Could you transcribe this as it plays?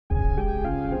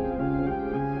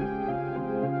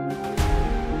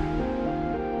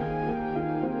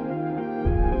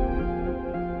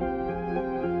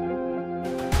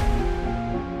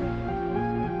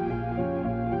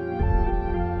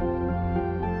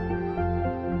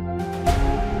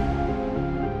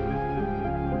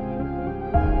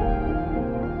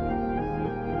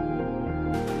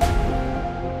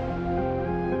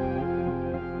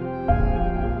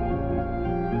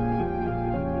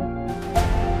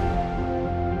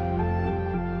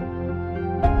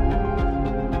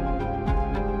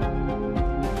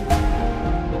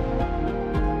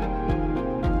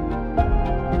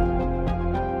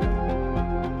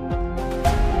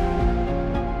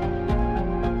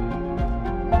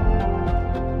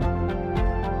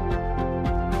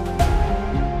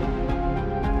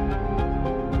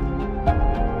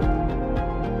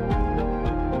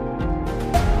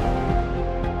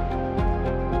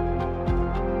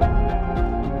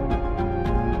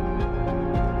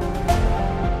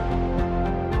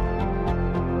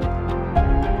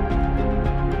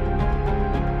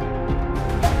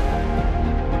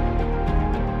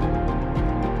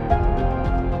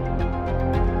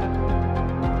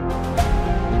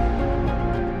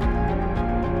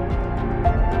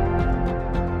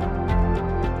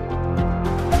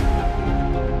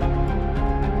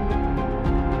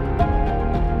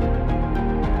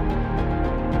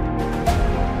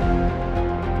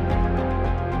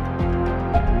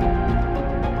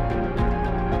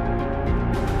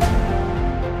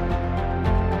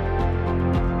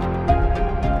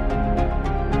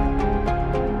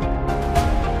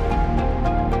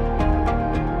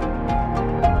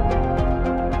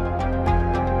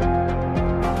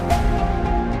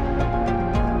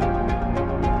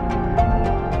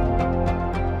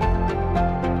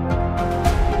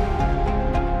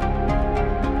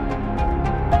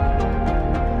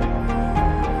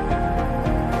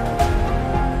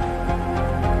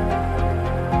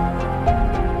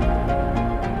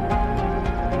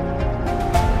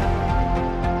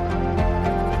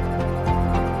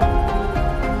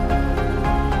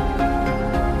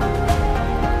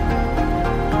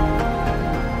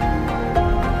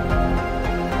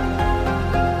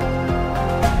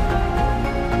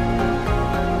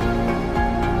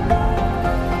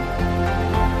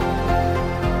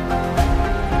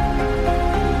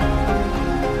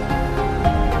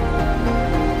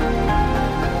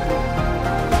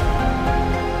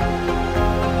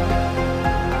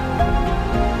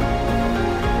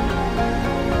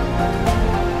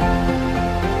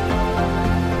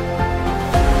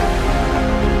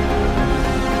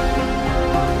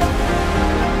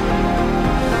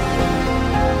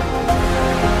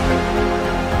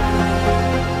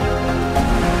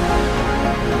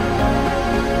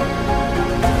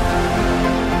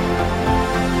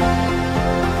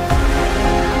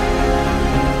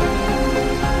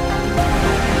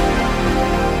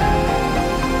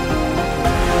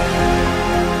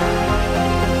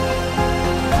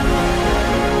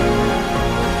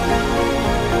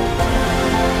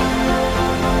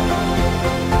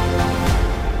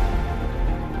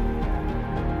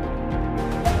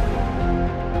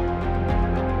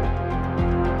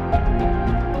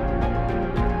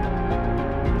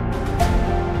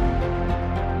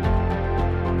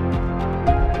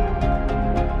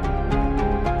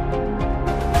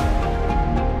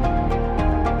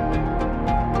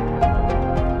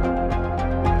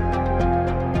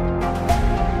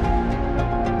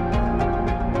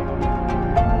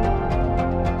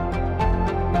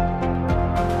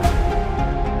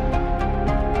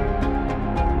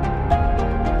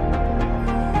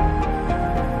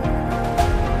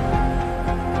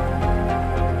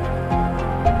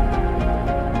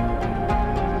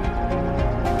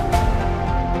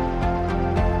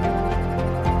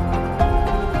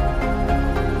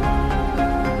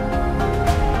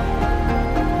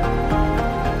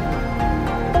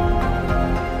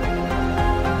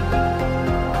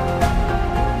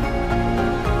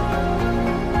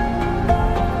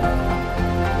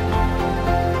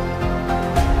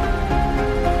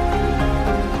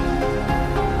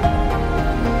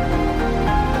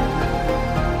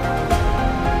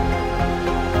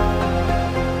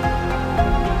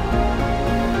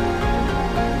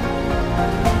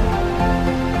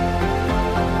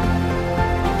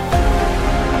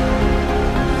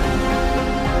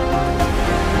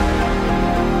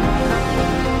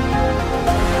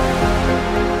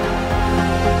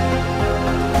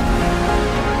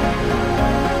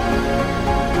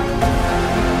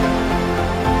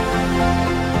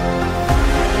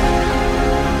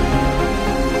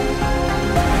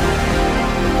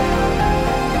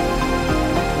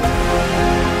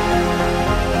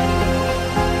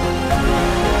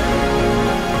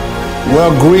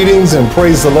Well, greetings and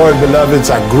praise the Lord, beloveds.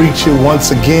 I greet you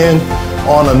once again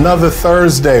on another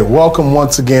Thursday. Welcome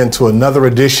once again to another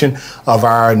edition of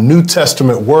our New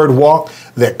Testament Word Walk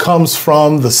that comes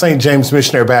from the St. James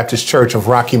Missionary Baptist Church of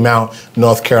Rocky Mount,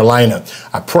 North Carolina.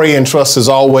 I pray and trust as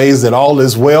always that all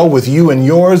is well with you and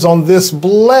yours on this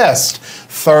blessed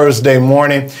Thursday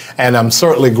morning. And I'm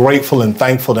certainly grateful and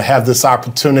thankful to have this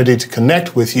opportunity to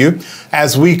connect with you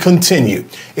as we continue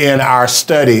in our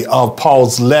study of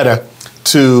Paul's letter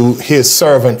to his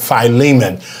servant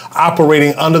Philemon,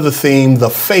 operating under the theme, the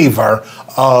favor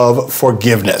of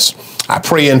forgiveness. I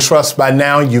pray and trust by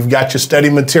now you've got your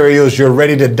study materials, you're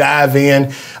ready to dive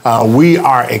in. We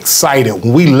are excited.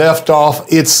 When we left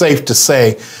off, it's safe to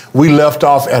say, we left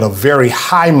off at a very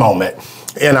high moment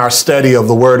in our study of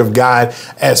the Word of God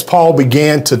as Paul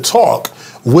began to talk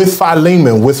with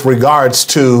Philemon with regards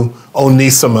to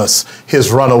Onesimus,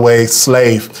 his runaway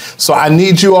slave. So I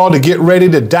need you all to get ready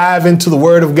to dive into the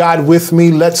Word of God with me.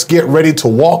 Let's get ready to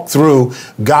walk through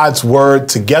God's Word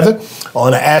together. I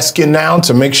want to ask you now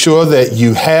to make sure that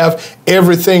you have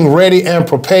everything ready and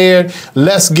prepared.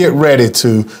 Let's get ready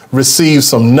to receive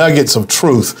some nuggets of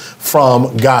truth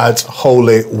from God's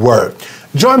holy Word.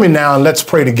 Join me now and let's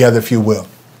pray together, if you will.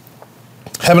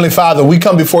 Heavenly Father, we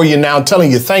come before you now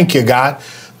telling you, thank you, God.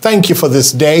 Thank you for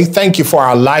this day. Thank you for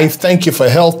our life. Thank you for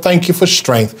health. Thank you for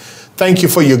strength. Thank you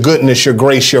for your goodness, your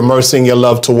grace, your mercy, and your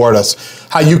love toward us.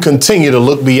 How you continue to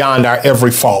look beyond our every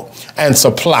fault and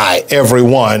supply every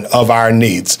one of our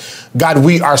needs. God,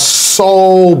 we are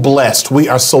so blessed. We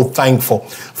are so thankful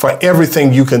for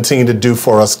everything you continue to do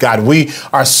for us, God. We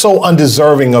are so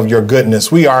undeserving of your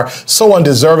goodness. We are so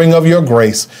undeserving of your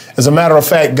grace. As a matter of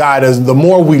fact, God, as the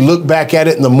more we look back at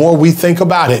it and the more we think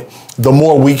about it, the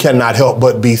more we cannot help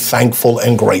but be thankful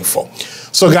and grateful.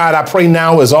 So, God, I pray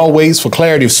now, as always, for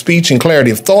clarity of speech and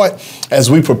clarity of thought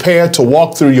as we prepare to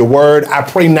walk through your word. I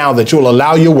pray now that you'll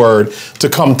allow your word to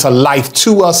come to life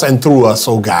to us and through us,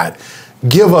 oh God.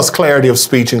 Give us clarity of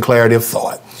speech and clarity of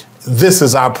thought. This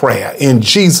is our prayer. In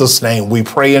Jesus' name, we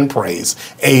pray and praise.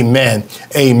 Amen,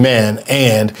 amen,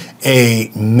 and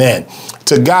amen.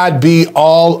 To God be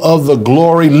all of the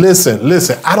glory. Listen,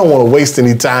 I don't want to waste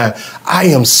any time. I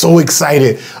am so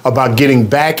excited about getting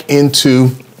back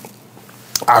into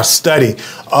our study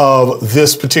of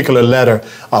this particular letter,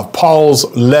 of Paul's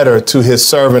letter to his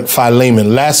servant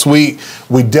Philemon. Last week,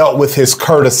 we dealt with his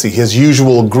courtesy. His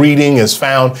usual greeting is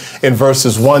found in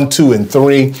verses 1, 2, and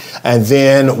 3. And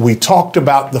then we talked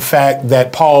about the fact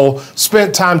that Paul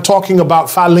spent time talking about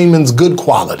Philemon's good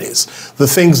qualities, the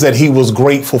things that he was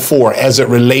grateful for as it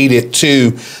related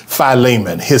to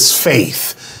Philemon, his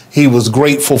faith. He was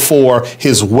grateful for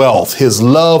his wealth, his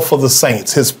love for the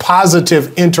saints, his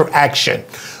positive interaction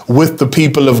with the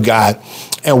people of God.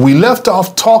 And we left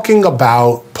off talking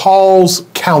about Paul's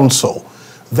counsel.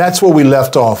 That's where we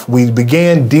left off. We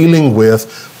began dealing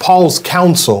with Paul's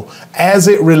counsel as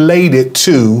it related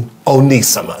to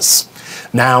Onesimus.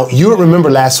 Now, you remember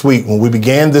last week when we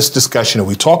began this discussion and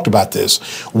we talked about this,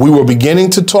 we were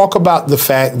beginning to talk about the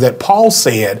fact that Paul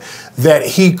said that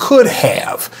he could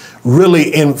have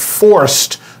really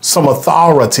enforced some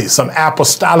authority, some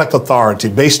apostolic authority,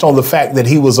 based on the fact that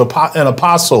he was an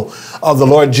apostle of the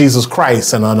Lord Jesus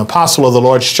Christ and an apostle of the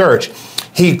Lord's church.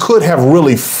 He could have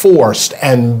really forced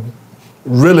and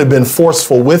really been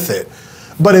forceful with it.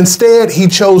 But instead, he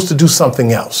chose to do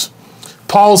something else.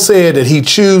 Paul said that he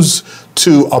chose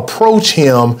to approach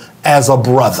him as a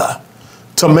brother,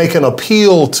 to make an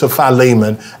appeal to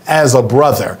Philemon as a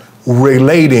brother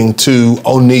relating to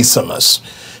Onesimus.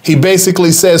 He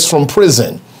basically says from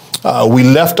prison, we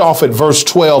left off at verse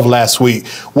 12 last week,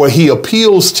 where he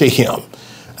appeals to him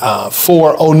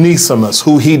for Onesimus,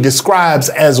 who he describes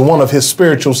as one of his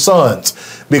spiritual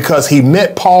sons, because he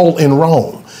met Paul in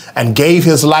Rome and gave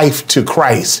his life to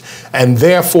Christ and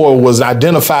therefore was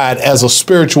identified as a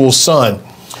spiritual son.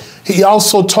 He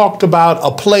also talked about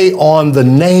a play on the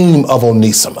name of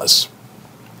Onesimus.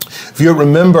 If you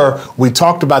remember, we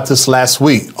talked about this last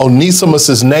week.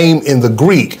 Onesimus's name in the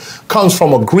Greek comes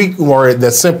from a Greek word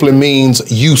that simply means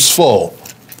useful.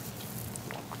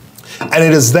 And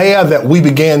it is there that we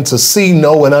began to see,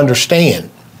 know, and understand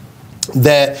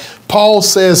that Paul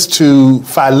says to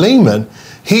Philemon,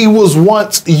 he was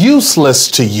once useless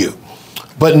to you,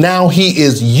 but now he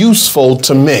is useful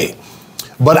to me.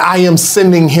 But I am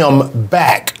sending him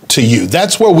back to you.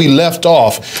 That's where we left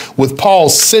off with Paul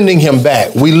sending him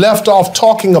back. We left off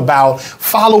talking about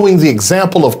following the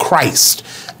example of Christ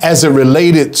as it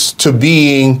related to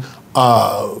being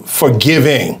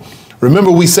forgiving.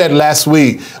 Remember, we said last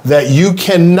week that you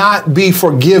cannot be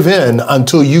forgiven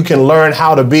until you can learn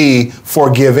how to be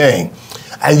forgiving.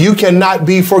 And you cannot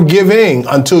be forgiving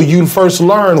until you first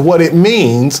learn what it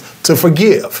means to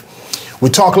forgive. We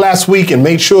talked last week and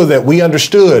made sure that we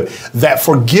understood that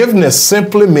forgiveness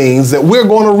simply means that we're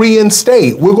going to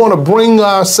reinstate. We're going to bring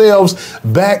ourselves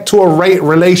back to a right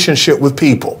relationship with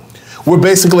people. We're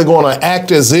basically going to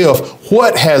act as if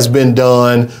what has been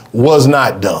done was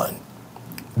not done.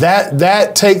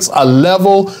 That takes a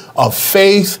level of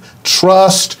faith,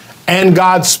 trust, and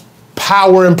God's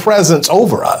power and presence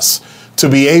over us to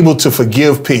be able to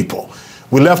forgive people.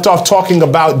 We left off talking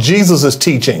about Jesus'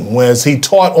 teaching as he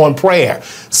taught on prayer,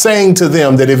 saying to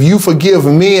them that if you forgive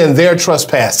men their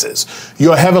trespasses,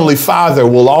 your heavenly Father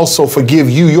will also forgive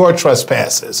you your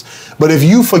trespasses. But if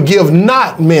you forgive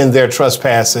not men their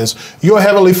trespasses, your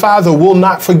heavenly Father will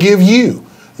not forgive you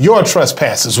your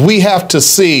trespasses. We have to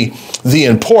see the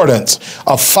importance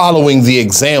of following the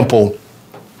example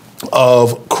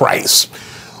of Christ.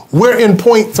 We're in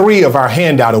point 3 of our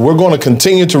handout, and we're going to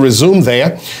continue to resume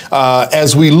there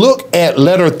as we look at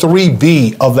letter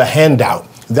 3B of the handout.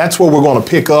 That's where we're going to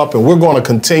pick up, and we're going to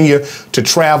continue to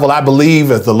travel. I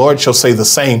believe, as the Lord shall say the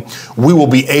same, we will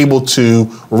be able to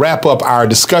wrap up our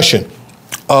discussion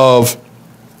of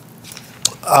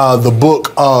the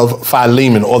book of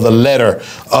Philemon, or the letter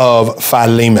of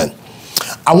Philemon.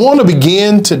 I want to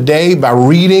begin today by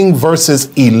reading verses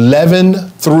 11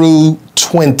 through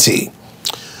 20.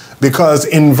 Because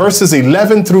in verses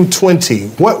 11 through 20,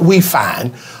 what we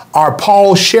find are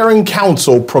Paul sharing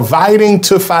counsel, providing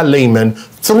to Philemon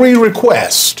 3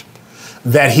 requests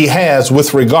that he has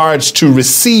with regards to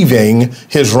receiving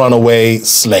his runaway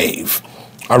slave.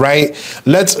 All right,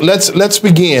 let's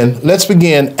begin. Let's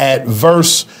begin at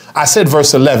verse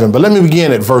 11, but let me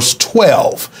begin at verse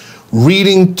 12,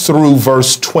 reading through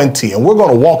verse 20, and we're going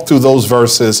to walk through those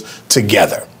verses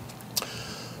together.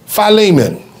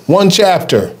 Philemon, one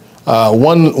chapter,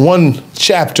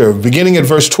 beginning at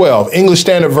verse 12, English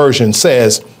Standard Version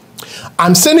says,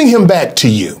 I'm sending him back to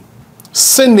you,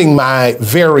 sending my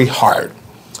very heart.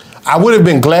 I would have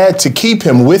been glad to keep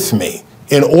him with me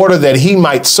in order that he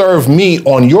might serve me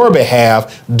on your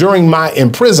behalf during my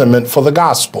imprisonment for the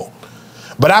gospel.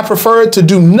 But I preferred to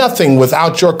do nothing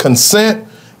without your consent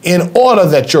in order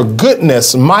that your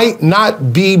goodness might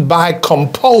not be by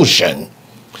compulsion,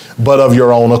 but of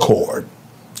your own accord.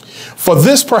 For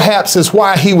this perhaps is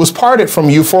why he was parted from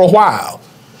you for a while,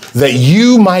 that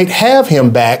you might have him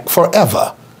back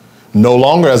forever, no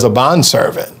longer as a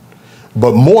bondservant,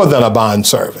 but more than a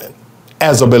bondservant,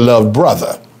 as a beloved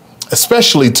brother,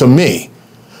 especially to me,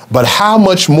 but how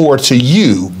much more to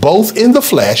you, both in the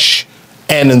flesh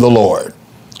and in the Lord.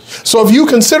 So if you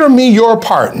consider me your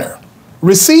partner,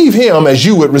 receive him as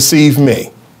you would receive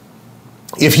me.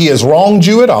 If he has wronged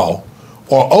you at all,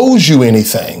 or owes you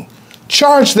anything,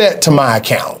 charge that to my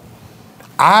account.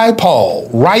 I, Paul,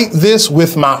 write this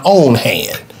with my own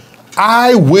hand.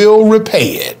 I will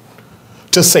repay it,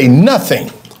 to say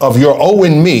nothing of your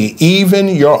owing me, even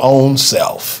your own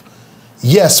self.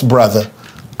 Yes, brother,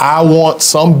 I want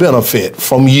some benefit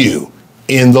from you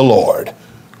in the Lord.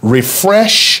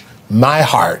 Refresh my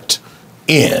heart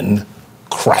in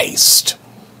Christ.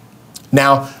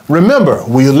 Now, remember,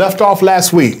 we left off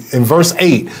last week in verse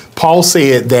 8, Paul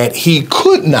said that he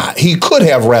could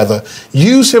have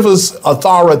used his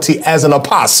authority as an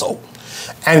apostle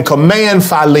and command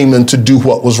Philemon to do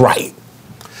what was right.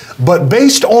 But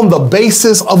based on the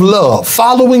basis of love,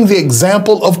 following the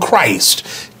example of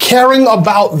Christ, caring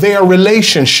about their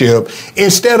relationship,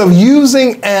 instead of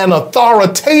using an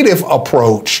authoritative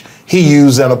approach, he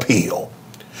used an appeal.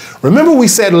 Remember, we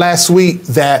said last week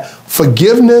that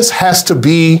forgiveness has to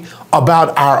be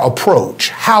about our approach,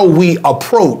 how we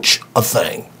approach a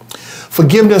thing.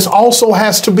 Forgiveness also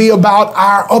has to be about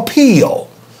our appeal,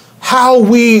 how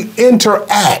we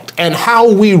interact and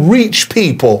how we reach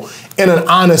people in an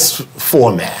honest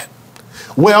format.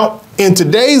 Well, in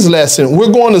today's lesson,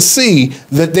 we're going to see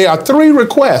that there are 3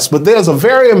 requests, but there's a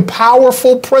very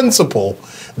powerful principle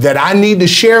that I need to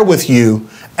share with you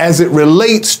as it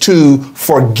relates to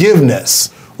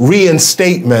forgiveness,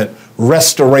 reinstatement,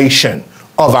 restoration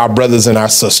of our brothers and our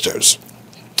sisters.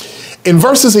 In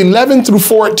verses 11 through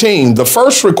 14, the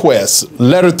first request,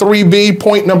 letter 3B,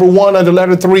 point number 1 under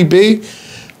letter 3B,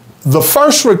 the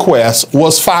first request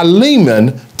was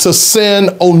Philemon to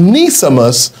send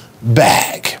Onesimus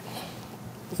back.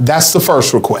 That's the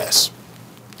first request.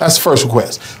 That's the first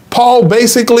request. Paul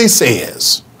basically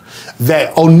says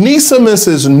that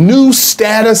Onesimus's new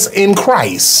status in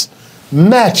Christ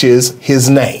matches his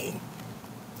name.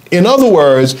 In other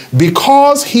words,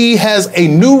 because he has a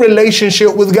new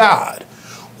relationship with God,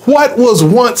 what was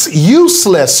once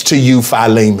useless to you,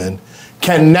 Philemon,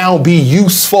 can now be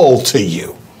useful to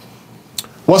you.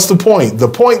 What's the point? The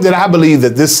point that I believe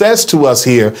that this says to us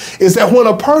here is that when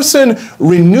a person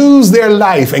renews their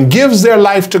life and gives their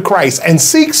life to Christ and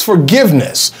seeks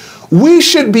forgiveness, we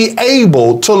should be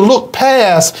able to look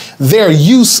past their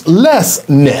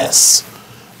uselessness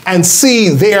and see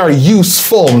their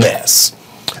usefulness.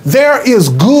 There is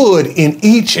good in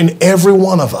each and every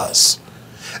one of us.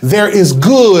 There is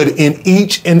good in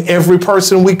each and every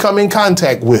person we come in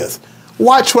contact with.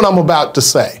 Watch what I'm about to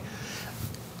say.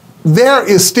 There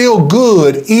is still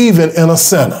good even in a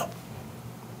sinner.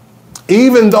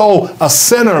 Even though a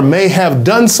sinner may have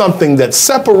done something that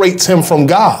separates him from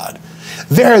God,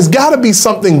 there has got to be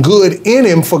something good in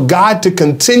him for God to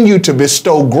continue to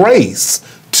bestow grace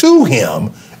to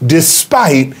him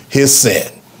despite his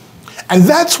sin. And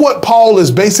that's what Paul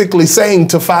is basically saying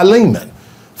to Philemon.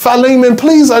 Philemon,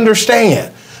 please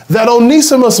understand that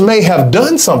Onesimus may have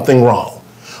done something wrong.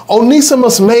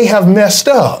 Onesimus may have messed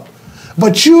up.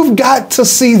 But you've got to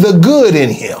see the good in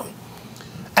him.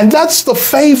 And that's the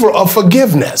favor of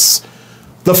forgiveness.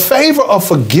 The favor of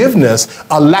forgiveness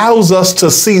allows us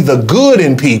to see the good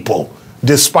in people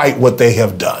despite what they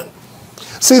have done.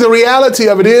 See, the reality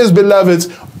of it is, beloveds,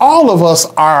 all of us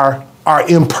are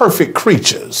imperfect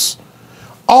creatures.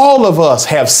 All of us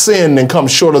have sinned and come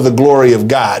short of the glory of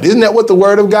God. Isn't that what the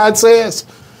Word of God says?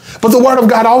 But the Word of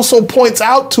God also points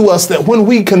out to us that when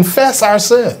we confess our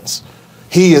sins,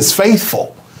 He is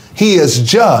faithful, He is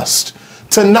just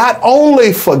to not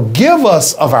only forgive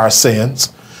us of our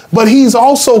sins, but He's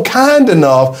also kind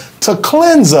enough to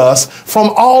cleanse us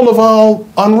from all of our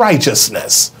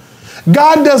unrighteousness.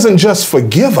 God doesn't just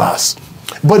forgive us,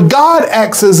 but God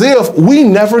acts as if we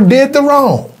never did the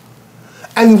wrong.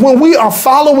 And when we are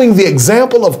following the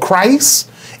example of Christ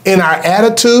in our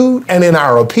attitude and in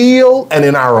our appeal and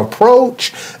in our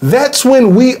approach, that's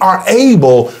when we are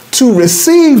able to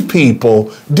receive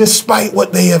people despite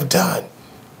what they have done.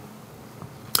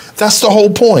 That's the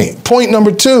whole point. Point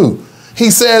number 2, he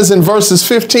says in verses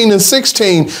 15 and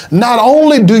 16, not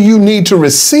only do you need to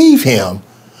receive him,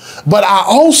 but I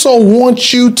also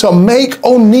want you to make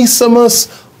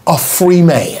Onesimus a free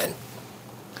man.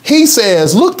 He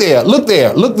says, look there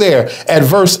at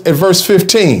verse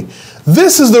 15.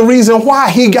 This is the reason why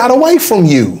he got away from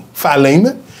you,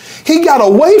 Philemon. He got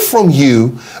away from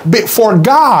you for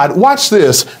God, watch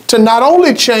this, to not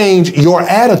only change your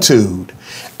attitude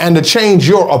and to change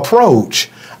your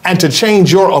approach and to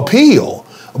change your appeal,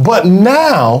 but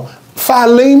now,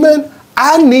 Philemon,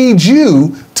 I need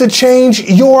you to change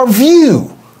your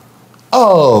view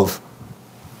of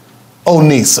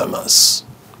Onesimus.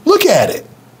 Look at it.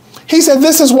 He said,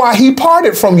 this is why he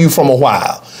parted from you from a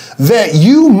while, that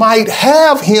you might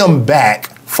have him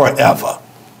back forever.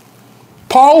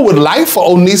 Paul would like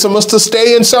for Onesimus to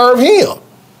stay and serve him.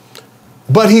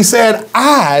 But he said,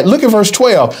 look at verse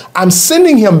 12, I'm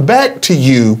sending him back to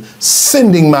you,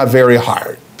 sending my very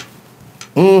heart.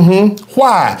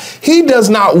 Why? He does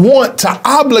not want to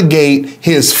obligate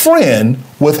his friend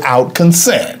without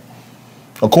consent.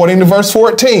 According to verse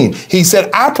 14, he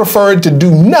said, I preferred to do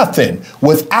nothing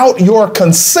without your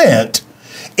consent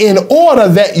in order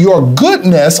that your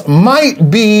goodness might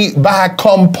be by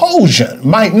compulsion,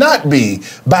 might not be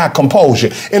by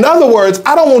compulsion. In other words,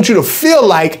 I don't want you to feel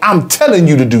like I'm telling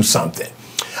you to do something.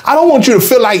 I don't want you to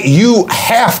feel like you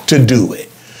have to do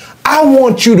it. I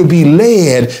want you to be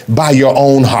led by your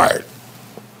own heart.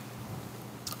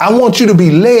 I want you to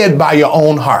be led by your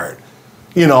own heart.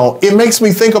 You know, it makes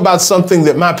me think about something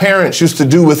that my parents used to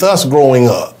do with us growing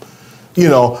up. You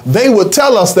know, they would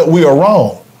tell us that we are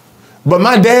wrong. But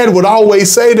my dad would always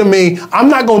say to me, I'm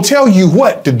not going to tell you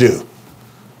what to do.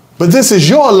 But this is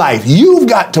your life. You've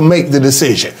got to make the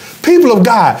decision. People of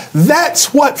God,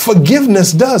 that's what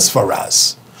forgiveness does for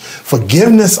us.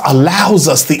 Forgiveness allows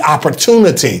us the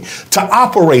opportunity to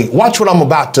operate, watch what I'm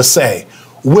about to say,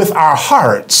 with our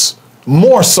hearts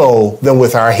more so than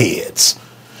with our heads.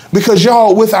 Because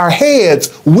y'all, with our heads,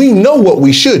 we know what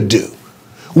we should do.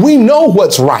 We know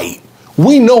what's right.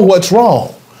 We know what's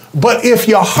wrong. But if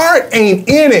your heart ain't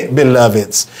in it,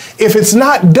 beloveds, if it's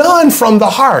not done from the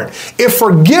heart, if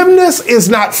forgiveness is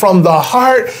not from the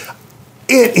heart,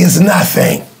 it is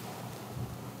nothing.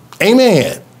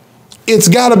 Amen. It's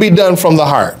got to be done from the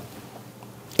heart.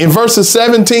 In verses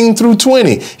 17 through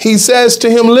 20, he says to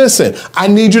him, listen, I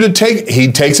need you to he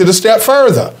takes it a step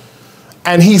further.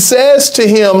 And he says to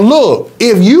him, look,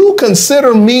 if you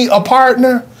consider me a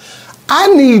partner,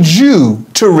 I need you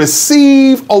to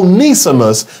receive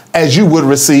Onesimus as you would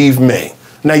receive me.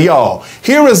 Now, y'all,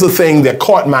 here is the thing that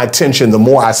caught my attention the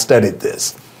more I studied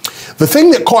this. The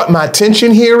thing that caught my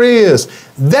attention here is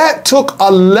that took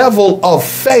a level of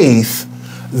faith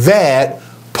that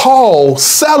Paul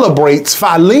celebrates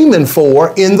Philemon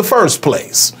for in the first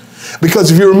place.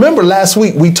 Because if you remember last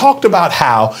week, we talked about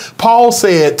how Paul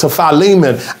said to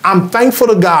Philemon, I'm thankful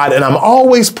to God and I'm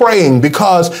always praying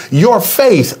because your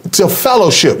faith to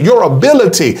fellowship, your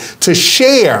ability to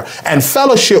share and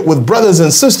fellowship with brothers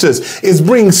and sisters is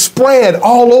being spread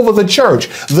all over the church.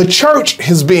 The church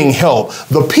is being helped.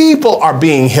 The people are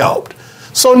being helped.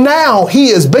 So now he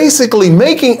is basically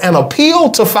making an appeal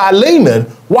to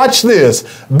Philemon, watch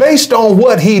this, based on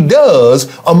what he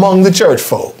does among the church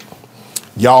folk.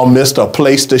 Y'all missed a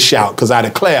place to shout because I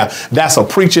declare that's a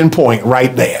preaching point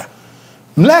right there.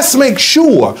 Let's make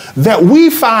sure that we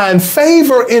find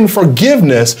favor in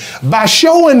forgiveness by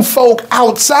showing folk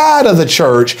outside of the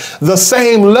church the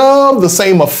same love, the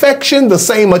same affection, the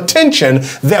same attention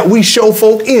that we show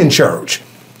folk in church.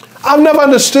 I've never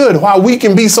understood why we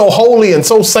can be so holy and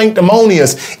so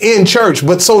sanctimonious in church,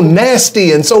 but so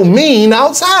nasty and so mean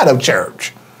outside of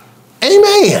church.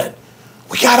 Amen.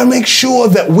 We got to make sure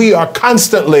that we are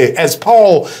constantly, as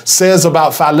Paul says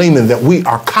about Philemon, that we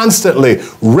are constantly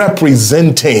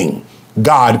representing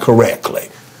God correctly.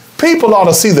 People ought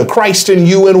to see the Christ in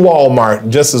you in Walmart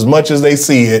just as much as they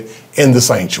see it in the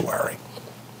sanctuary.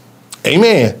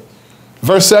 Amen.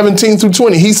 Verse 17 through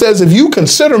 20, he says, if you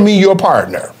consider me your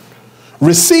partner,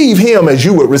 receive him as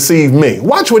you would receive me.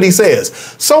 Watch what he says.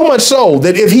 So much so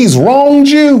that if he's wronged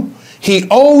you, he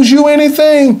owes you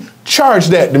anything, charge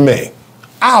that to me.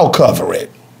 I'll cover it.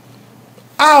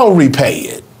 I'll repay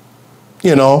it.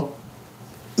 You know,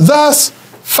 thus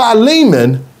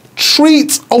Philemon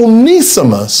treats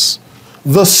Onesimus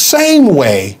the same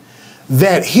way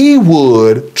that he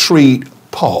would treat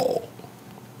Paul.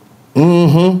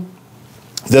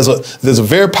 There's a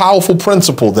very powerful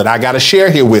principle that I got to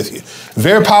share here with you.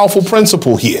 Very powerful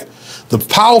principle here. The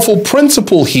powerful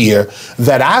principle here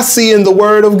that I see in the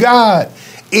Word of God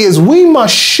is we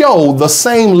must show the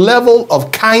same level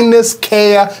of kindness,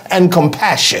 care, and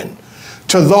compassion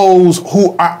to those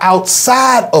who are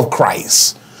outside of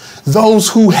Christ, those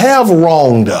who have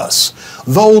wronged us,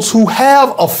 those who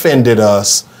have offended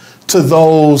us, to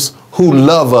those who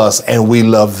love us and we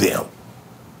love them.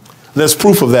 There's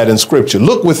proof of that in Scripture.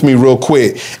 Look with me real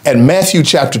quick at Matthew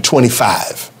chapter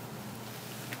 25.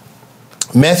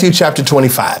 Matthew chapter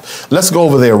 25. Let's go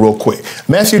over there real quick.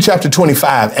 Matthew chapter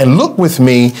 25, and look with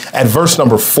me at verse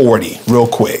number 40 real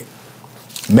quick.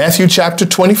 Matthew chapter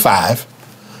 25,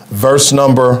 verse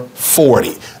number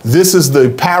 40. This is the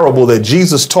parable that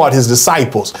Jesus taught his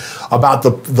disciples about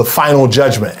the final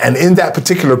judgment. And in that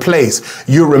particular place,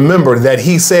 you remember that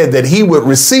he said that he would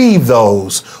receive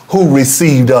those who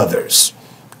received others,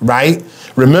 right?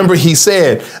 Remember, he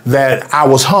said that I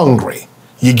was hungry.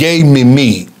 You gave me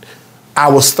meat. I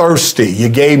was thirsty. You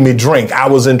gave me drink. I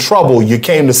was in trouble. You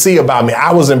came to see about me.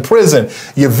 I was in prison.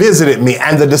 You visited me.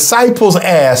 And the disciples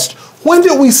asked, when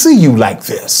did we see you like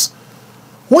this?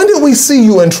 When did we see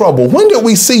you in trouble? When did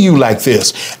we see you like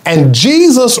this? And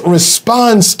Jesus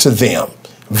responds to them,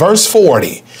 verse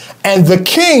 40, and the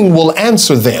king will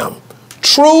answer them,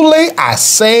 truly I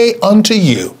say unto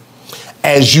you,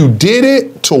 as you did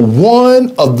it to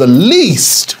one of the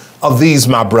least of these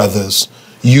my brothers,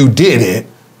 you did it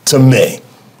to me.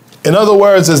 In other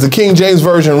words, as the King James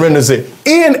Version renders it,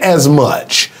 in as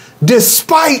much,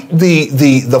 despite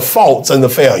the faults and the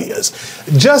failures,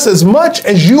 just as much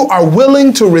as you are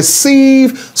willing to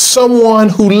receive someone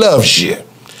who loves you,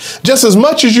 just as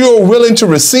much as you're willing to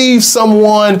receive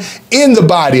someone in the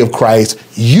body of Christ,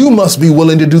 you must be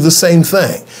willing to do the same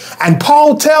thing. And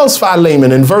Paul tells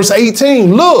Philemon in verse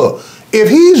 18, look, if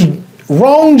he's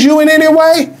wronged you in any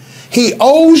way, he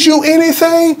owes you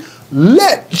anything,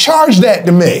 charge that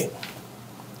to me.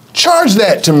 Charge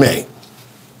that to me.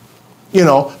 You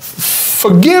know,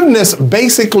 forgiveness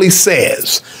basically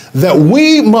says that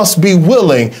we must be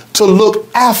willing to look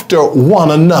after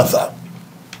one another.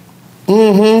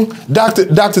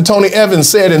 Dr. Tony Evans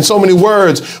said in so many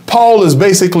words, Paul is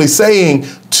basically saying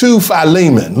to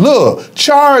Philemon, look,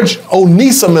 charge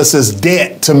Onesimus'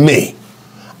 debt to me.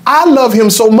 I love him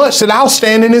so much that I'll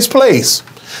stand in his place.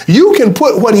 You can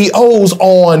put what he owes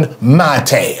on my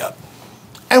tab.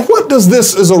 And what does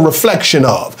this is a reflection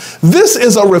of? This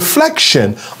is a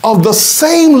reflection of the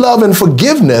same love and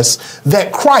forgiveness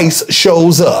that Christ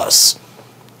shows us.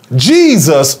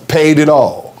 Jesus paid it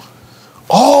all.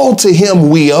 All to him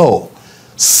we owe.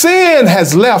 Sin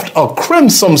has left a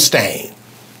crimson stain,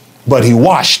 but he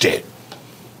washed it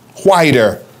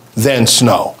whiter than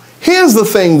snow. Here's the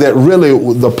thing that really,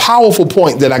 the powerful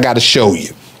point that I got to show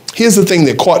you. Here's the thing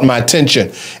that caught my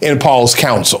attention in Paul's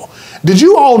counsel. Did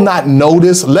you all not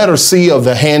notice, letter C of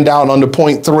the handout under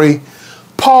point 3?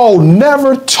 Paul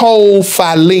never told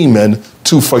Philemon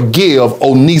to forgive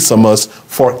Onesimus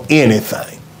for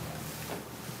anything.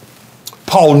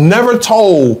 Paul never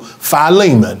told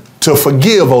Philemon to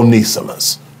forgive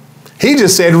Onesimus. He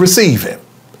just said, receive him.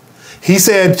 He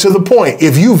said to the point,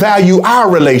 if you value our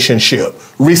relationship,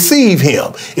 receive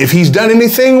him. If he's done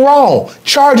anything wrong,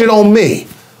 charge it on me.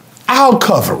 I'll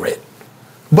cover it.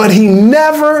 But he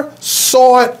never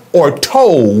sought or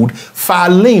told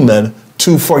Philemon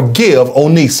to forgive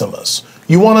Onesimus.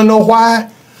 You want to know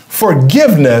why?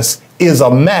 Forgiveness is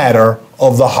a matter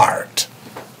of the heart.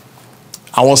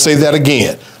 I want to say that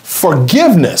again.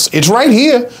 Forgiveness, it's right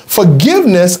here.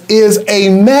 Forgiveness is a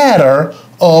matter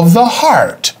of the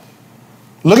heart.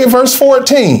 Look at verse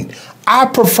 14. I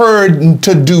preferred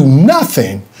to do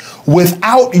nothing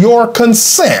without your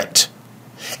consent,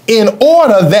 in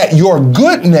order that your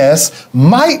goodness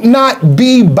might not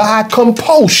be by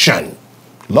compulsion.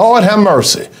 Lord have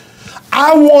mercy.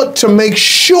 I want to make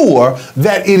sure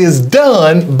that it is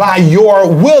done by your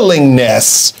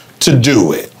willingness to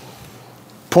do it.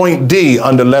 Point D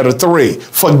under letter 3.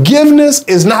 Forgiveness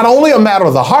is not only a matter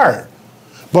of the heart,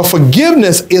 but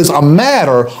forgiveness is a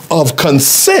matter of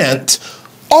consent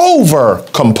over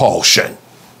compulsion.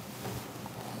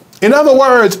 In other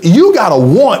words, you got to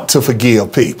want to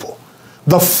forgive people.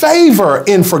 The favor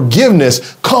in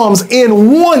forgiveness comes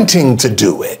in wanting to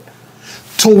do it,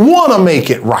 to want to make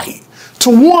it right, to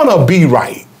want to be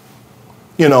right.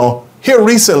 You know, here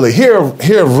recently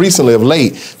of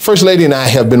late, First Lady and I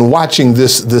have been watching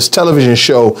this television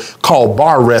show called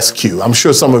Bar Rescue. I'm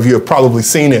sure some of you have probably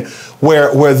seen it,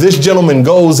 where this gentleman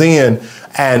goes in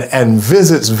and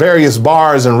visits various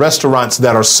bars and restaurants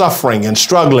that are suffering and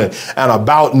struggling and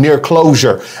about near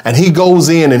closure. And he goes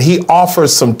in and he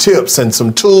offers some tips and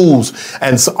some tools,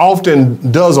 and so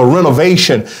often does a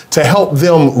renovation to help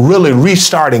them really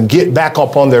restart and get back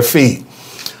up on their feet.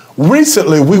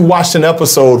 Recently, we watched an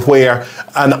episode where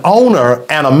an owner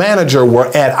and a manager were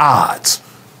at odds,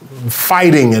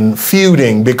 fighting and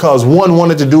feuding because one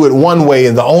wanted to do it one way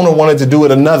and the owner wanted to do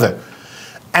it another.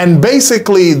 And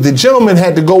basically, the gentleman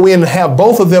had to go in and have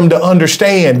both of them to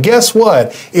understand, guess what?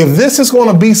 If this is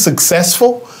going to be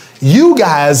successful, you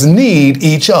guys need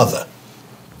each other.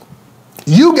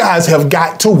 You guys have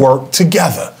got to work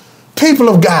together. People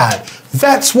of God,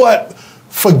 that's what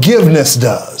forgiveness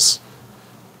does.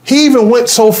 He even went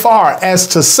so far as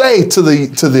to say to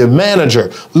the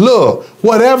manager, look,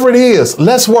 whatever it is,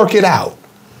 let's work it out.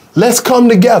 Let's come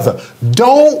together.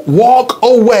 Don't walk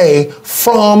away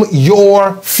from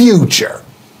your future.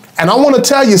 And I want to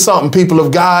tell you something, people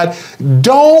of God.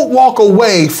 Don't walk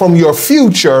away from your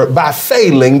future by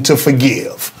failing to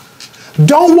forgive.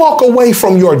 Don't walk away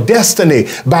from your destiny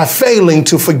by failing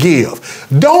to forgive.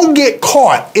 Don't get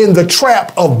caught in the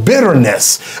trap of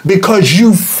bitterness because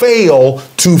you fail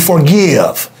to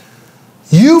forgive.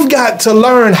 You've got to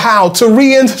learn how to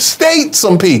reinstate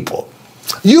some people.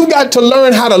 You've got to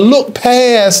learn how to look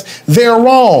past their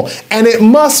wrong. And it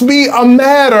must be a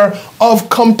matter of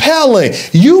compelling.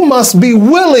 You must be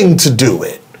willing to do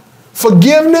it.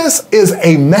 Forgiveness is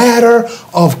a matter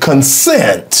of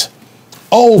consent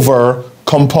over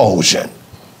compulsion.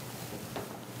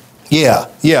 Yeah.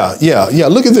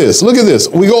 Look at this.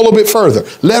 We go a little bit further.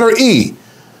 Letter E.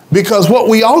 Because what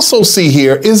we also see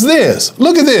here is this.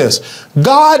 Look at this.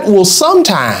 God will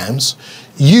sometimes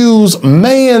use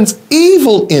man's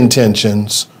evil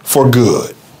intentions for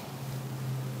good.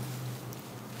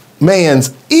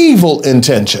 Man's evil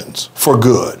intentions for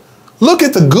good. Look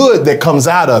at the good that comes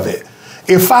out of it.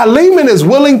 If Philemon is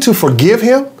willing to forgive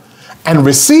him and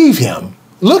receive him,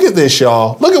 look at this,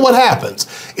 y'all. Look at what happens.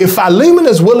 If Philemon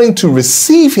is willing to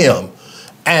receive him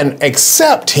and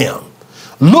accept him,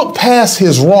 look past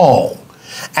his wrong,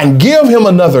 and give him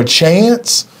another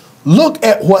chance, look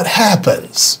at what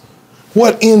happens.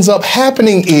 What ends up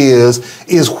happening is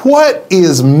what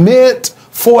is meant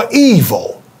for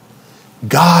evil,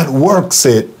 God works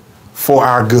it for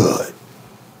our good.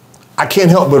 I can't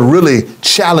help but really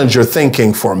challenge your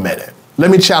thinking for a minute.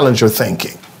 Let me challenge your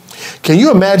thinking. Can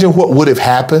you imagine what would have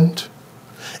happened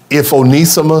if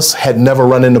Onesimus had never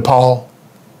run into Paul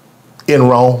in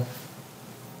Rome?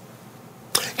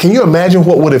 Can you imagine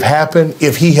what would have happened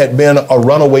if he had been a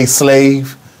runaway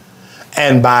slave?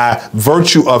 And by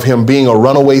virtue of him being a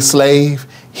runaway slave,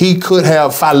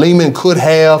 Philemon could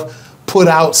have put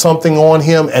out something on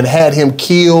him and had him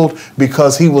killed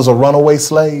because he was a runaway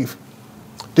slave.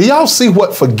 Do y'all see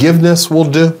what forgiveness will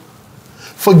do?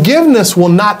 Forgiveness will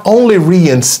not only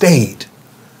reinstate,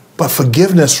 but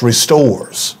forgiveness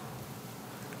restores.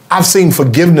 I've seen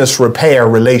forgiveness repair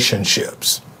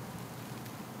relationships.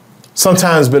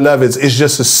 Sometimes, beloveds, it's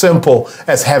just as simple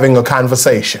as having a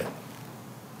conversation.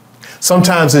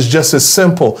 Sometimes it's just as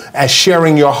simple as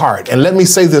sharing your heart. And let me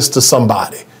say this to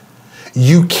somebody.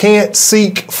 You can't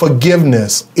seek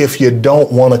forgiveness if you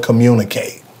don't want to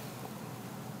communicate.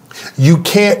 You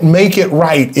can't make it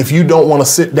right if you don't want to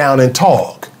sit down and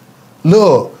talk.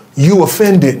 Look, you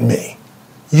offended me.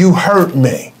 You hurt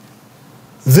me.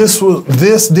 This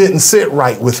didn't sit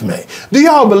right with me. Do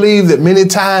y'all believe that many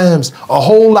times a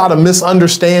whole lot of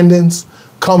misunderstandings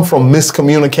come from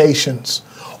miscommunications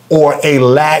or a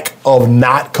lack of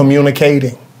not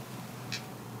communicating?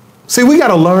 See, we got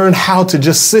to learn how to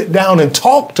just sit down and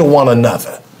talk to one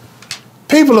another.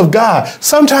 People of God,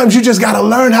 sometimes you just got to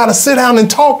learn how to sit down and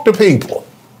talk to people.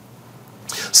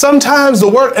 Sometimes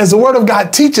as the word of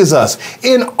God teaches us,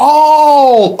 in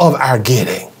all of our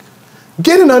getting,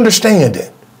 get an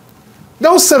understanding.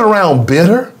 Don't sit around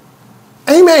bitter.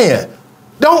 Amen.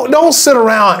 Don't sit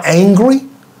around angry.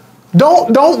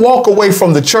 Don't walk away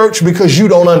from the church because you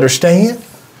don't understand.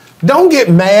 Don't get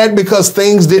mad because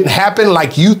things didn't happen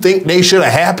like you think they should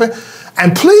have happened.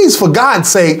 And please, for God's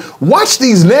sake, watch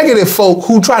these negative folk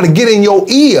who try to get in your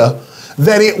ear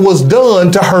that it was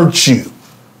done to hurt you.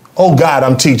 Oh God,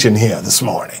 I'm teaching here this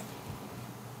morning.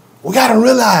 We got to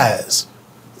realize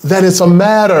that it's a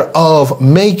matter of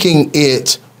making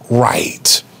it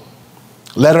right.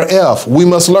 Letter F, we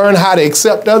must learn how to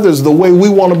accept others the way we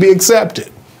want to be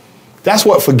accepted. That's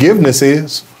what forgiveness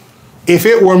is. If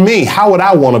it were me, how would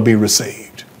I want to be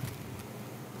received?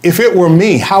 If it were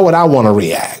me, how would I want to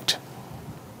react?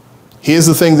 Here's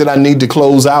the thing that I need to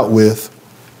close out with,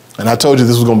 and I told you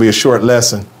this was going to be a short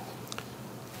lesson.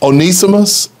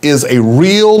 Onesimus is a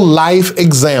real life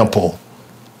example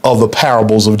of the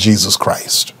parables of Jesus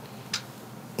Christ.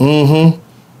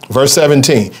 Verse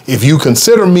 17, if you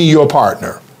consider me your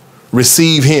partner,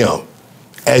 receive him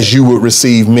as you would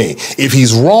receive me. If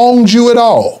he's wronged you at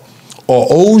all or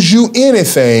owes you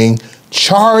anything,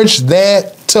 charge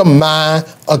that to my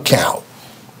account.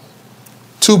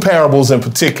 Two parables in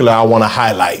particular I want to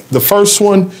highlight. The first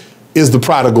one is the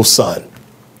prodigal son.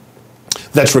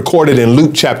 That's recorded in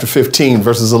Luke chapter 15,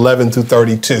 verses 11 through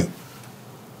 32.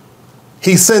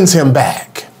 He sends him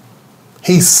back.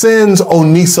 He sends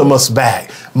Onesimus back,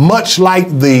 much like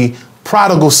the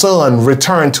prodigal son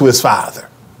returned to his father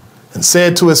and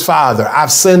said to his father,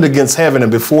 I've sinned against heaven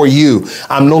and before you.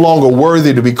 I'm no longer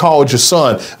worthy to be called your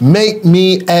son. Make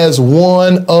me as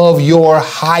one of your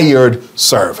hired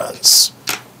servants.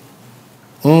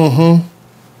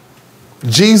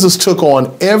 Jesus took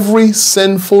on every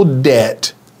sinful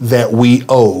debt that we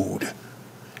owed,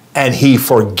 and he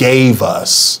forgave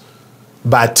us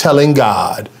by telling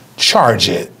God, charge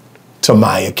it to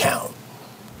my account.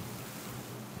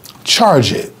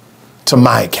 Charge it to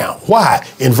my account. Why?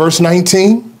 In verse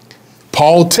 19,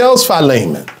 Paul tells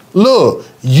Philemon, look,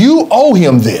 you owe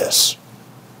him this.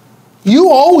 You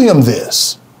owe him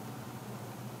this.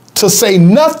 To say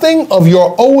nothing of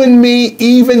your owing me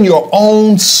even your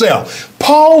own self.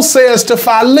 Paul says to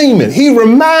Philemon, he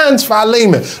reminds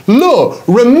Philemon, look,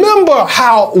 remember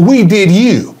how we did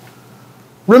you.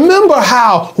 Remember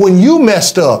how when you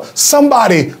messed up,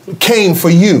 somebody came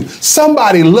for you.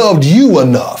 Somebody loved you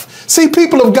enough. See,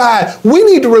 people of God, we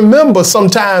need to remember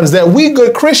sometimes that we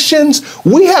good Christians,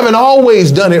 we haven't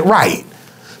always done it right.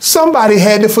 Somebody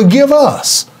had to forgive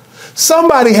us.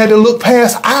 Somebody had to look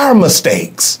past our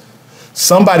mistakes.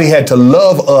 Somebody had to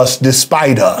love us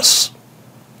despite us.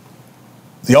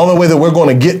 The only way that we're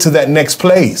going to get to that next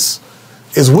place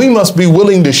is we must be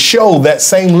willing to show that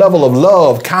same level of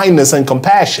love, kindness, and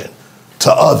compassion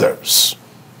to others.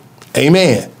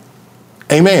 Amen.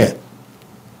 Amen.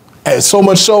 And so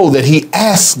much so that he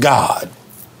asked God.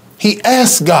 He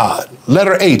asked God,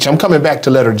 letter H, I'm coming back to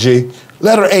letter G.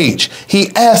 Letter H,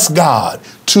 he asked God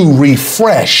to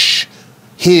refresh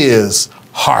his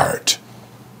heart.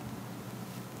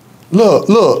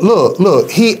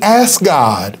 Look. He asked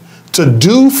God to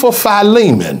do for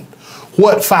Philemon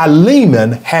what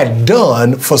Philemon had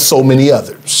done for so many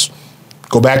others.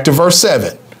 Go back to verse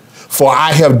 7. For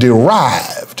I have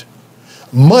derived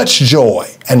much joy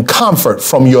and comfort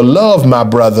from your love, my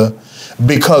brother,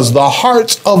 because the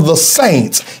hearts of the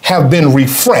saints have been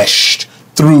refreshed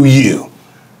through you.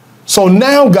 So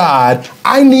now, God,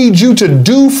 I need you to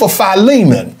do for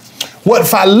Philemon what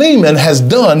Philemon has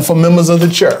done for members of the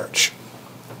church.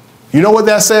 You know what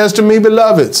that says to me,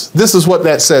 beloveds? This is what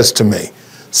that says to me.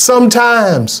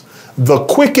 Sometimes the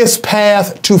quickest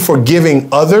path to forgiving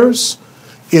others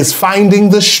is finding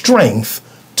the strength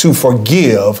to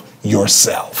forgive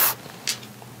yourself.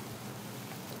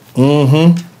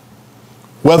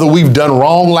 Whether we've done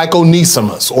wrong like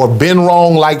Onesimus or been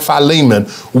wrong like Philemon,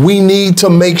 we need to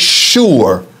make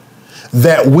sure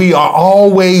that we are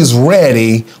always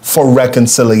ready for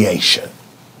reconciliation.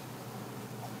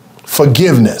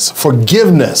 Forgiveness.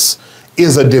 Forgiveness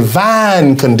is a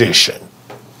divine condition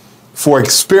for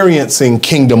experiencing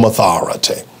kingdom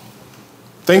authority.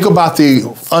 Think about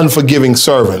the unforgiving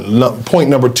servant. Point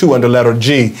number 2 under letter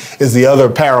G is the other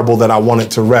parable that I wanted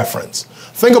to reference.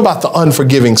 Think about the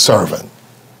unforgiving servant.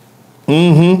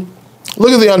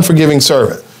 Look at the unforgiving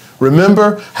servant.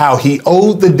 Remember how he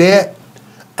owed the debt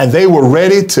and they were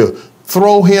ready to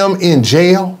throw him in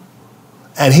jail,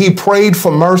 and he prayed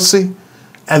for mercy,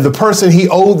 and the person he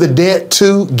owed the debt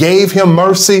to gave him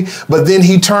mercy, but then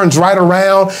he turns right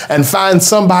around and finds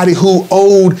somebody who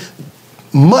owed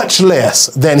much less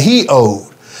than he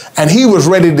owed, and he was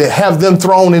ready to have them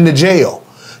thrown into jail,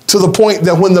 to the point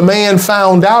that when the man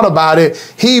found out about it,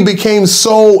 he became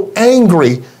so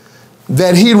angry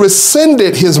that he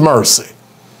rescinded his mercy.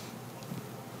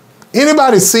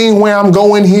 Anybody seeing where I'm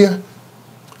going here?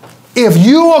 If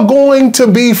you are going to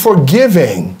be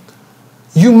forgiving,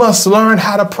 you must learn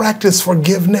how to practice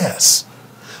forgiveness.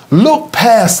 Look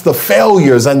past the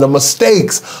failures and the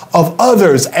mistakes of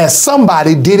others as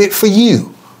somebody did it for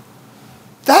you.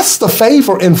 That's the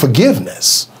favor in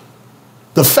forgiveness.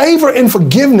 The favor in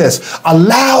forgiveness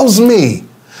allows me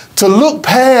to look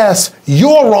past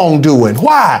your wrongdoing.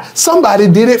 Why? Somebody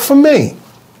did it for me.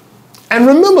 And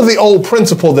remember the old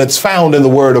principle that's found in the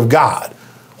Word of God.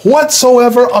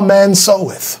 Whatsoever a man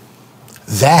soweth,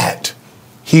 that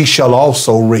he shall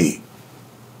also reap.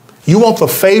 You want the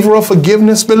favor of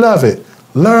forgiveness, beloved?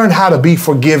 Learn how to be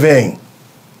forgiving.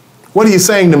 What are you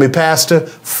saying to me, Pastor?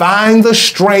 Find the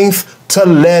strength to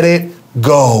let it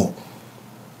go.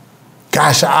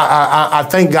 Gosh, I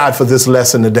thank God for this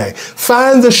lesson today.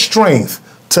 Find the strength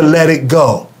to let it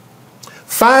go.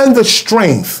 Find the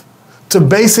strength to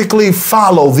basically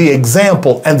follow the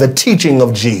example and the teaching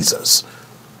of Jesus.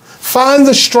 Find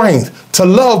the strength to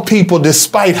love people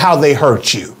despite how they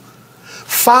hurt you.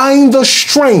 Find the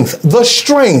strength, the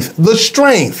strength, the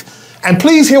strength. And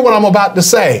please hear what I'm about to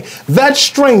say. That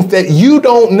strength that you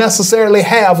don't necessarily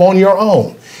have on your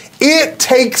own. It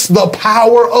takes the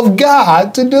power of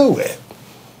God to do it.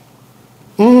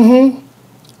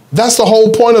 That's the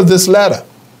whole point of this letter.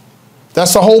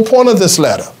 That's the whole point of this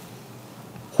letter.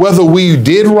 Whether we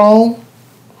did wrong,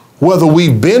 whether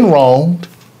we've been wronged,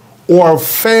 or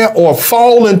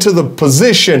fall into the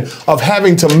position of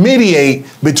having to mediate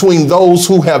between those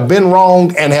who have been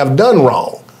wronged and have done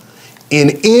wrong,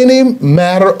 in any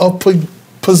matter of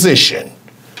position,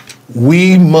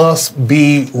 we must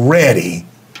be ready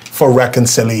for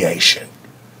reconciliation.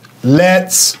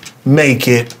 Let's make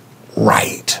it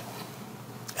right.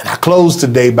 And I close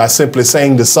today by simply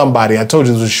saying to somebody, I told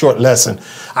you this was a short lesson.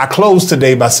 I close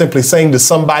today by simply saying to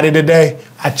somebody today,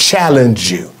 I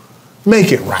challenge you,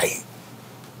 make it right.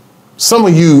 Some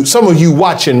of you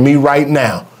watching me right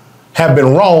now have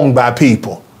been wronged by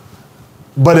people.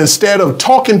 But instead of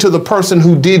talking to the person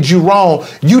who did you wrong,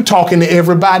 you talking to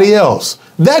everybody else.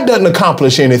 That doesn't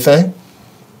accomplish anything.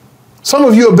 Some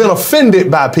of you have been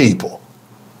offended by people.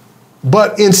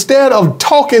 But instead of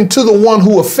talking to the one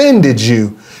who offended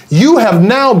you, you have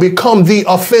now become the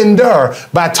offender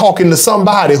by talking to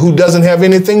somebody who doesn't have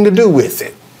anything to do with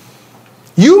it.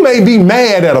 You may be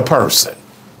mad at a person.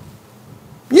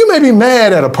 You may be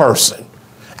mad at a person.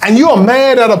 And you are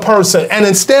mad at a person, and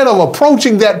instead of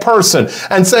approaching that person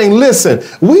and saying, listen,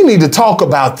 we need to talk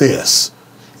about this,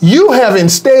 you have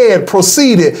instead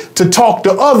proceeded to talk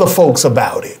to other folks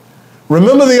about it.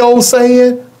 Remember the old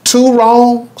saying, 2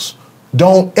 wrongs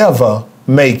don't ever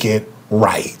make it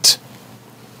right.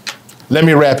 Let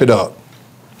me wrap it up.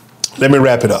 Let me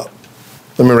wrap it up.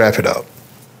 Let me wrap it up.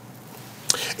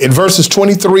 In verses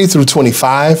 23 through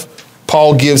 25,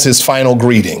 Paul gives his final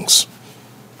greetings.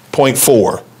 Point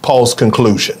 4, Paul's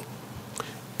conclusion.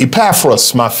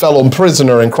 Epaphras, my fellow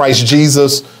prisoner in Christ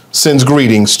Jesus, sends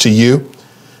greetings to you,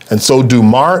 and so do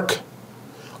Mark,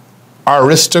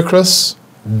 Aristarchus,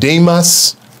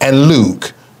 Demas, and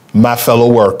Luke, my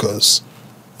fellow workers.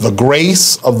 The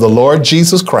grace of the Lord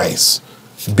Jesus Christ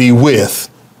be with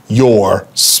your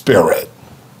spirit.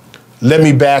 Let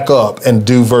me back up and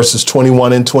do verses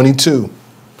 21 and 22,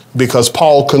 because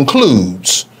Paul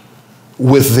concludes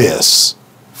with this.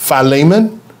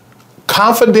 Philemon,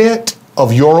 confident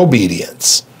of your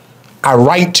obedience, I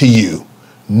write to you,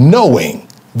 knowing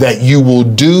that you will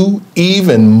do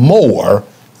even more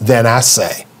than I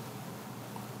say.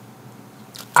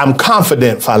 I'm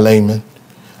confident, Philemon,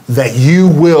 that you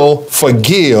will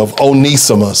forgive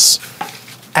Onesimus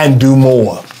and do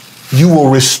more. you will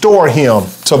restore him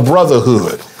to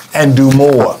brotherhood and do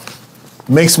more.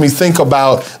 Makes me think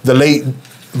about the late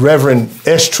Reverend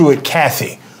S. Truett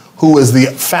Cathy, who is the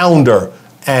founder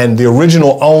and the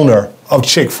original owner of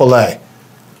Chick-fil-A.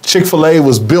 Chick-fil-A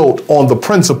was built on the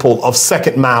principle of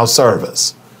second mile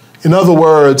service. In other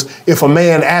words, if a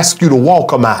man asks you to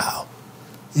walk a mile,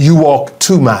 you walk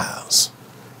 2 miles.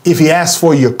 If he asks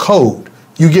for your coat,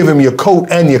 you give him your coat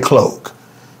and your cloak.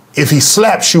 If he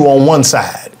slaps you on one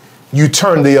side, you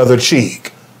turn the other cheek.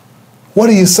 What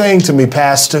are you saying to me,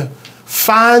 Pastor?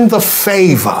 Find the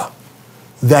favor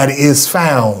that is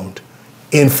found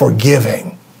in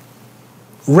forgiving,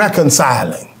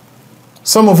 reconciling.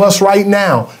 Some of us right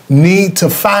now need to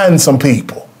find some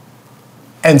people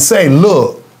and say,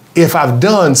 look, if I've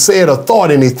done, said, or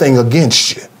thought anything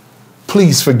against you,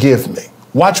 please forgive me.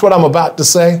 Watch what I'm about to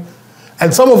say.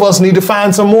 And some of us need to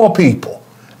find some more people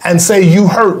and say, you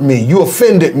hurt me, you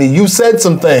offended me, you said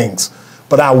some things,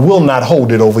 but I will not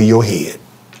hold it over your head.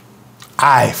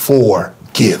 I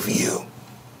forgive you.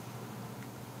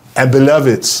 And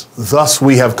beloveds, thus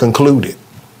we have concluded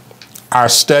our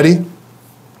study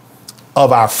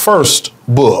of our first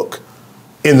book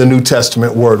in the New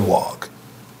Testament Word Walk,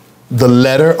 the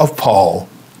letter of Paul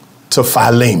to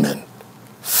Philemon,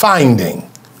 finding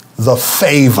the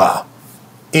favor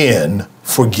in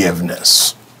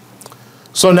forgiveness.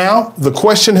 So now the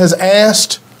question has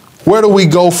asked, where do we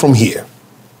go from here?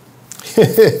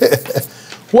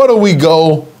 Where do we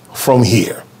go from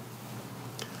here?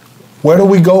 Where do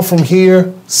we go from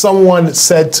here? Someone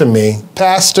said to me,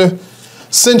 Pastor,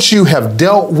 since you have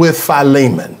dealt with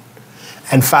Philemon,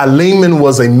 and Philemon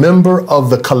was a member of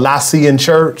the Colossian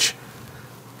church,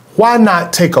 why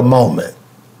not take a moment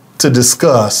to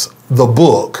discuss the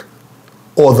book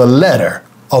or the letter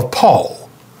of Paul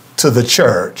to the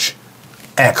church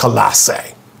at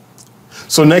Colossae?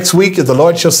 So next week, if the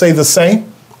Lord shall say the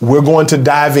same, we're going to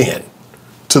dive in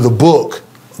to the book,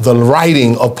 the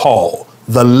writing of Paul,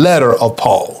 the letter of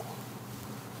Paul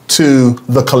to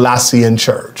the Colossian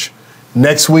church.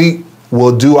 Next week,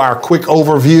 we'll do our quick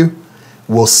overview.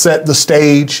 We'll set the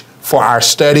stage for our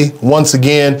study. Once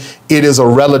again, it is a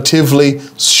relatively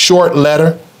short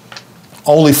letter,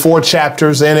 only 4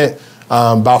 chapters in it,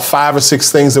 about 5 or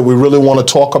 6 things that we really want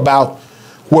to talk about,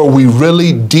 where we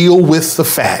really deal with the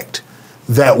fact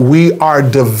that we are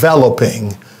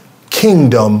developing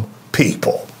kingdom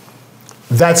people.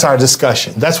 That's our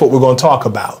discussion. That's what we're going to talk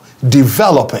about.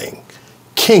 Developing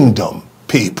kingdom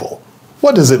people.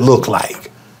 What does it look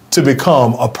like to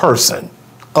become a person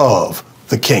of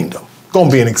the kingdom? Going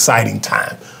to be an exciting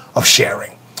time of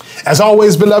sharing. As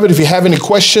always, beloved, if you have any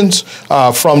questions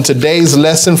from today's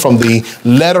lesson from the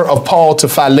letter of Paul to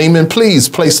Philemon, please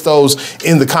place those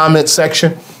in the comment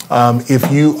section.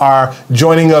 If you are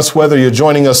joining us, whether you're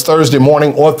joining us Thursday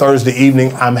morning or Thursday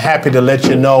evening, I'm happy to let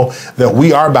you know that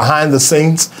we are behind the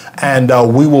scenes and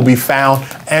we will be found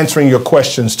answering your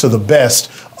questions to the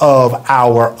best of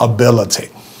our ability.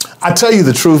 I tell you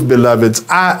the truth, beloveds,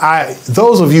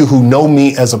 those of you who know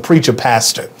me as a preacher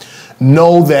pastor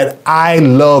know that I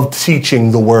love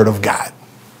teaching the Word of God.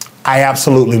 I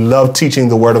absolutely love teaching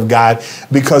the Word of God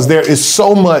because there is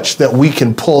so much that we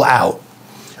can pull out.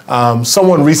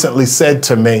 Someone recently said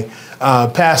to me,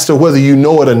 Pastor, whether you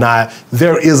know it or not,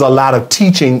 there is a lot of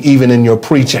teaching even in your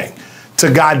preaching.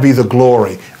 To God be the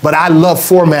glory. But I love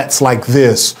formats like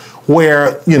this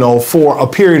where, for a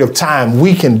period of time,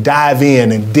 we can dive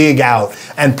in and dig out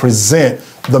and present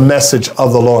the message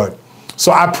of the Lord.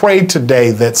 So I pray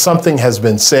today that something has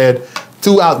been said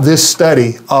throughout this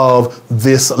study of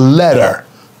this letter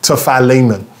to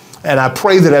Philemon. And I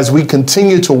pray that as we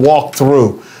continue to walk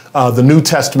through the New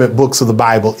Testament books of the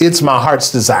Bible, it's my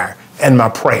heart's desire and my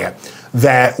prayer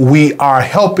that we are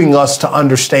helping us to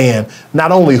understand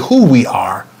not only who we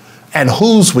are and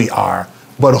whose we are,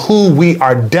 but who we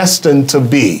are destined to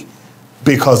be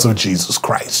because of Jesus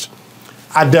Christ.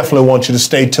 I definitely want you to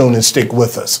stay tuned and stick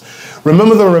with us.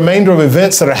 Remember the remainder of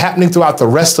events that are happening throughout the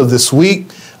rest of this week.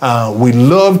 We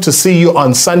love to see you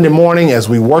on Sunday morning as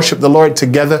we worship the Lord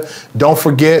together. Don't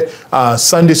forget,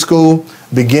 Sunday school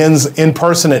begins in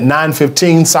person at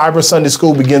 9:15. Cyber Sunday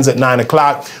school begins at 9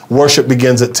 o'clock. Worship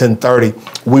begins at 10:30.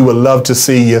 We would love to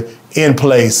see you in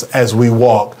place as we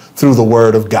walk through the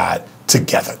Word of God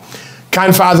together.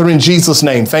 Kind Father, in Jesus'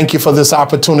 name, thank you for this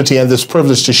opportunity and this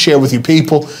privilege to share with you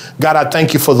people. God, I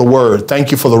thank you for the Word.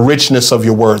 Thank you for the richness of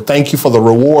your Word. Thank you for the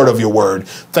reward of your Word.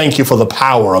 Thank you for the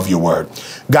power of your Word.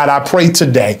 God, I pray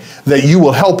today that you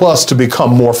will help us to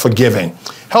become more forgiving.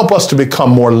 Help us to become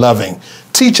more loving.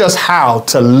 Teach us how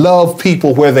to love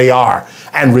people where they are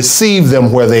and receive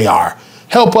them where they are.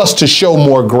 Help us to show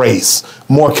more grace,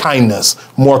 more kindness,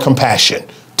 more compassion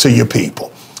to your people.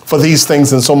 For these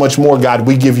things and so much more, God,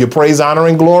 we give you praise, honor,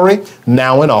 and glory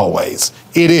now and always.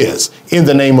 It is in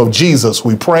the name of Jesus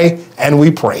we pray and we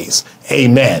praise.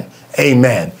 Amen,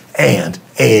 amen, and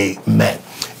amen.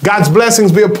 God's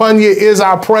blessings be upon you is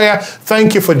our prayer.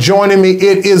 Thank you for joining me.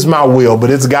 It is my will, but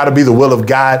it's got to be the will of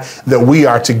God that we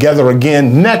are together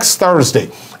again next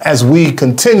Thursday as we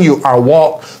continue our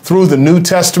walk through the New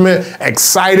Testament.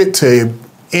 Excited to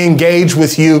engage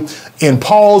with you in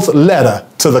Paul's letter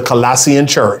to the Colossian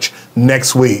church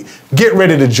next week. Get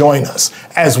ready to join us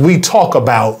as we talk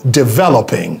about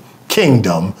developing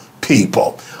kingdom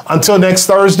people. Until next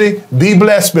Thursday, be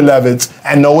blessed, beloveds,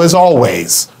 and know as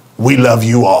always, we love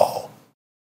you all.